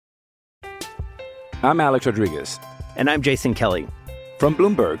I'm Alex Rodriguez. And I'm Jason Kelly. From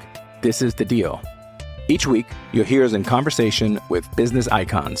Bloomberg, this is The Deal. Each week, you'll hear us in conversation with business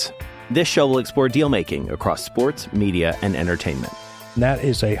icons. This show will explore deal-making across sports, media, and entertainment. That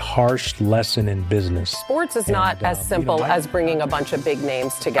is a harsh lesson in business. Sports is not as simple as bringing a bunch of big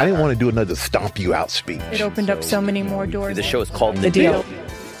names together. I didn't want to do another stomp you out speech. It opened up so many more doors. The show is called The Deal.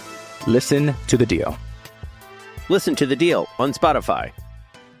 Listen to The Deal. Listen to The Deal on Spotify.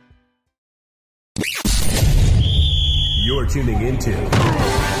 You're tuning into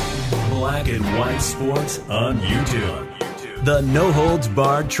Black and White Sports on YouTube. The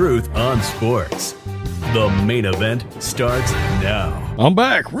no-holds-barred truth on sports. The main event starts now. I'm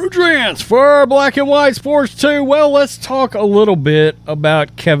back. Rudrance for Black and White Sports 2. Well, let's talk a little bit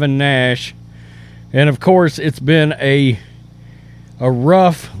about Kevin Nash. And, of course, it's been a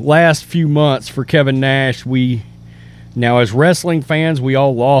rough last few months for Kevin Nash. Now, as wrestling fans, we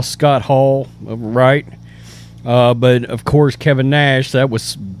all lost Scott Hall, right? But, of course, Kevin Nash, that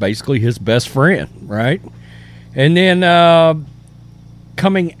was basically his best friend, right? And then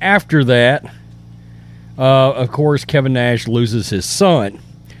coming after that, of course, Kevin Nash loses his son.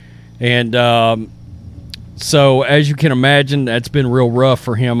 And so, as you can imagine, that's been real rough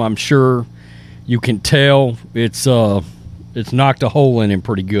for him. I'm sure you can tell it's knocked a hole in him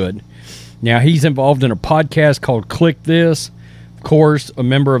pretty good. Now, he's involved in a podcast called Click This. Of course, a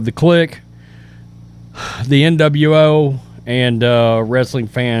member of the Click. The NWO and wrestling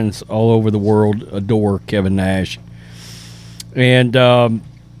fans all over the world adore Kevin Nash. And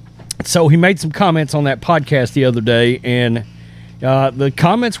so he made some comments on that podcast the other day, and the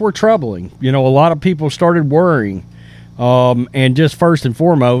comments were troubling. You know, a lot of people started worrying. And just first and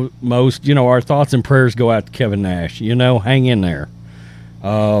foremost, you know, our thoughts and prayers go out to Kevin Nash. You know, hang in there.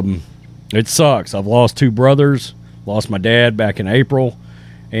 It sucks. I've lost two brothers, lost my dad back in April,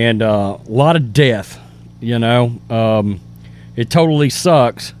 and a lot of death. You know, it totally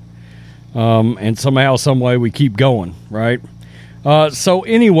sucks. And somehow, some way, we keep going, right? So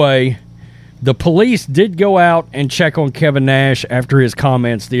anyway, the police did go out and check on Kevin Nash after his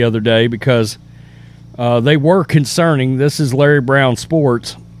comments the other day because they were concerning. This is Larry Brown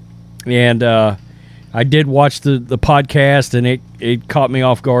Sports, and I did watch the podcast, and it caught me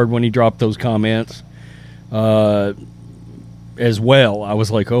off guard when he dropped those comments as well. I was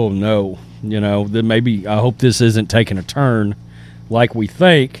like, oh, no. You know, then maybe I hope this isn't taking a turn like we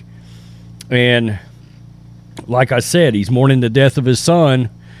think. And like I said, he's mourning the death of his son,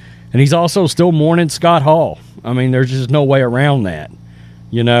 and he's also still mourning Scott Hall. I mean, there's just no way around that.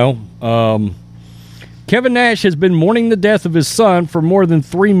 You know, Kevin Nash has been mourning the death of his son for more than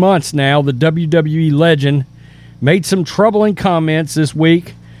 3 months now. The WWE legend made some troubling comments this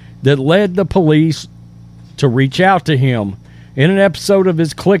week that led the police to reach out to him. In an episode of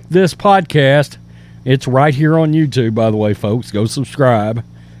his Click This podcast, it's right here on YouTube, by the way, folks. Go subscribe.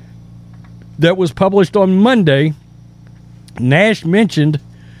 That was published on Monday. Nash mentioned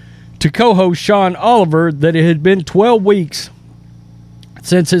to co-host Sean Oliver that it had been 12 weeks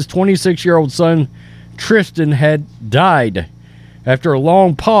since his 26-year-old son Tristan had died. After a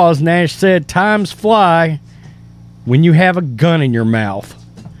long pause, Nash said, "Times fly when you have a gun in your mouth."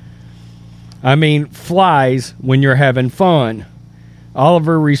 I mean, flies when you're having fun.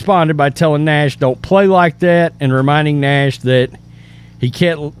 Oliver responded by telling Nash, "Don't play like that," and reminding Nash that he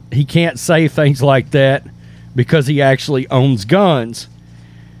can't say things like that because he actually owns guns.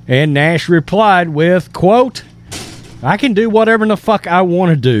 And Nash replied with, quote, "I can do whatever the fuck I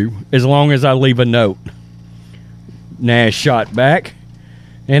want to do as long as I leave a note." Nash shot back.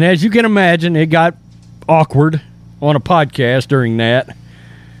 And as you can imagine, it got awkward on a podcast during that.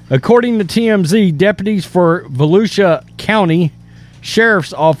 According to TMZ, deputies for Volusia County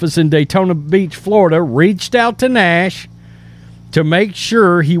Sheriff's Office in Daytona Beach, Florida, reached out to Nash to make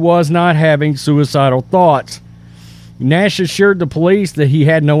sure he was not having suicidal thoughts. Nash assured the police that he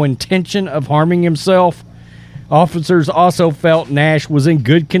had no intention of harming himself. Officers also felt Nash was in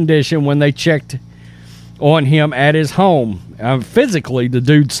good condition when they checked on him at his home. Physically, the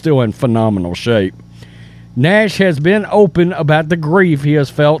dude's still in phenomenal shape. Nash has been open about the grief he has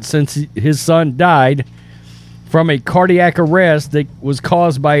felt since his son died from a cardiac arrest that was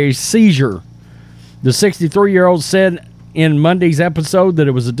caused by a seizure. The 63-year-old said in Monday's episode that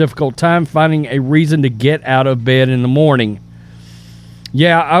it was a difficult time finding a reason to get out of bed in the morning.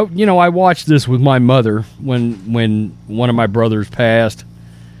 Yeah, I watched this with my mother when one of my brothers passed,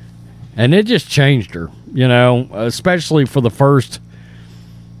 and it just changed her, especially for the first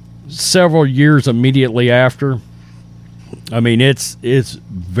several years immediately after. I mean, it's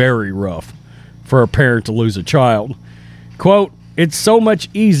very rough for a parent to lose a child. Quote, it's so much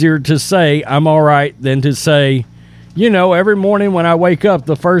easier to say I'm all right than to say, every morning when I wake up,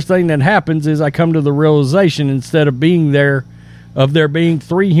 the first thing that happens is I come to the realization instead of there being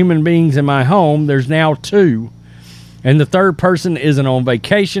 3 human beings in my home, there's now 2. And the third person isn't on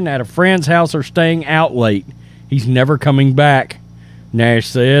vacation at a friend's house or staying out late. He's never coming back, Nash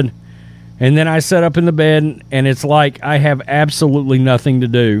said. And then I sat up in the bed, and it's like I have absolutely nothing to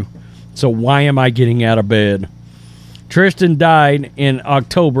do. So why am I getting out of bed? Tristan died in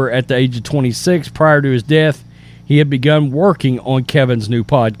October at the age of 26. Prior to his death, he had begun working on Kevin's new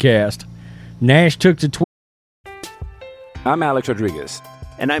podcast. Nash took to Twitter. I'm Alex Rodriguez.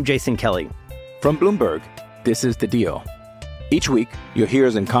 And I'm Jason Kelly. From Bloomberg, this is The Deal. Each week, you'll hear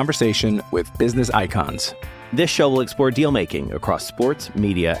us in conversation with business icons. This show will explore deal-making across sports,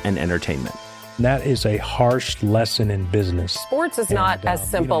 media, and entertainment. That is a harsh lesson in business. Sports is not as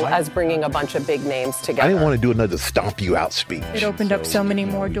simple as bringing a bunch of big names together. I didn't want to do another stomp you out speech. It opened up so many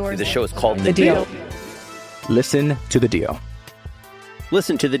more doors. The show is called The Deal. Listen to The Deal.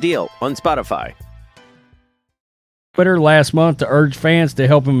 Listen to The Deal on Spotify. Twitter last month to urge fans to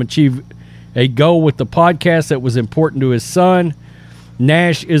help him achieve a goal with the podcast that was important to his son.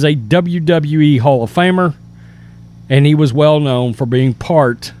 Nash is a WWE Hall of Famer, and he was well known for being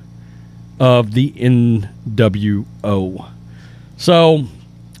part of the NWO. So,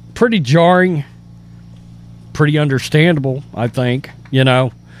 pretty jarring, pretty understandable, I think.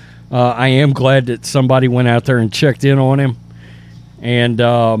 I am glad that somebody went out there and checked in on him. And,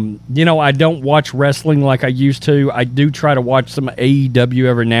 I don't watch wrestling like I used to. I do try to watch some AEW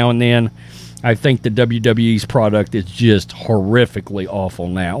every now and then. I think the WWE's product is just horrifically awful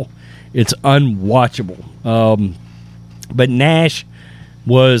now. It's unwatchable. But Nash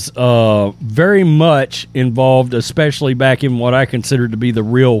was very much involved, especially back in what I consider to be the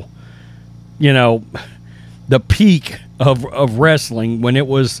real, the peak of wrestling, when it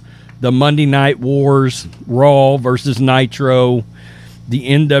was the Monday Night Wars, Raw versus Nitro, the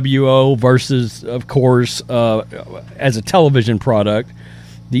NWO versus, of course, as a television product,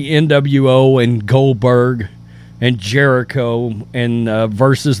 the NWO and Goldberg and Jericho, and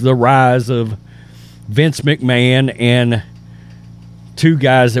versus the rise of Vince McMahon and 2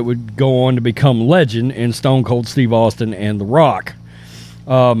 guys that would go on to become legend in Stone Cold Steve Austin and The Rock.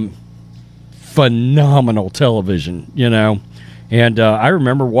 Phenomenal television, And I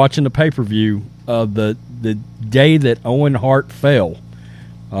remember watching the pay-per-view the day that Owen Hart fell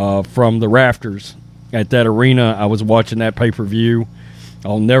from the rafters at that arena. I was watching that pay-per-view.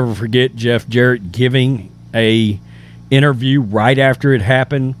 I'll never forget Jeff Jarrett giving a interview right after it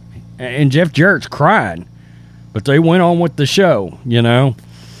happened. And Jeff Jarrett's crying. But they went on with the show,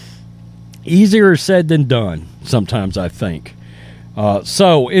 Easier said than done, sometimes, I think.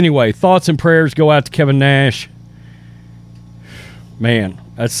 So, anyway, thoughts and prayers go out to Kevin Nash. Man,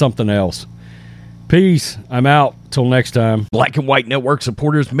 that's something else. Peace. I'm out. Till next time. Black and White Network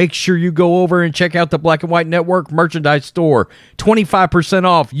supporters, make sure you go over and check out the Black and White Network merchandise store. 25%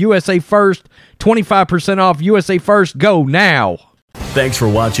 off USA First. 25% off USA First. Go now. Thanks for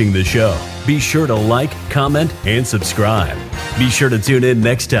watching the show. Be sure to like, comment, and subscribe. Be sure to tune in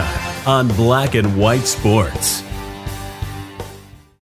next time on Black and White Sports.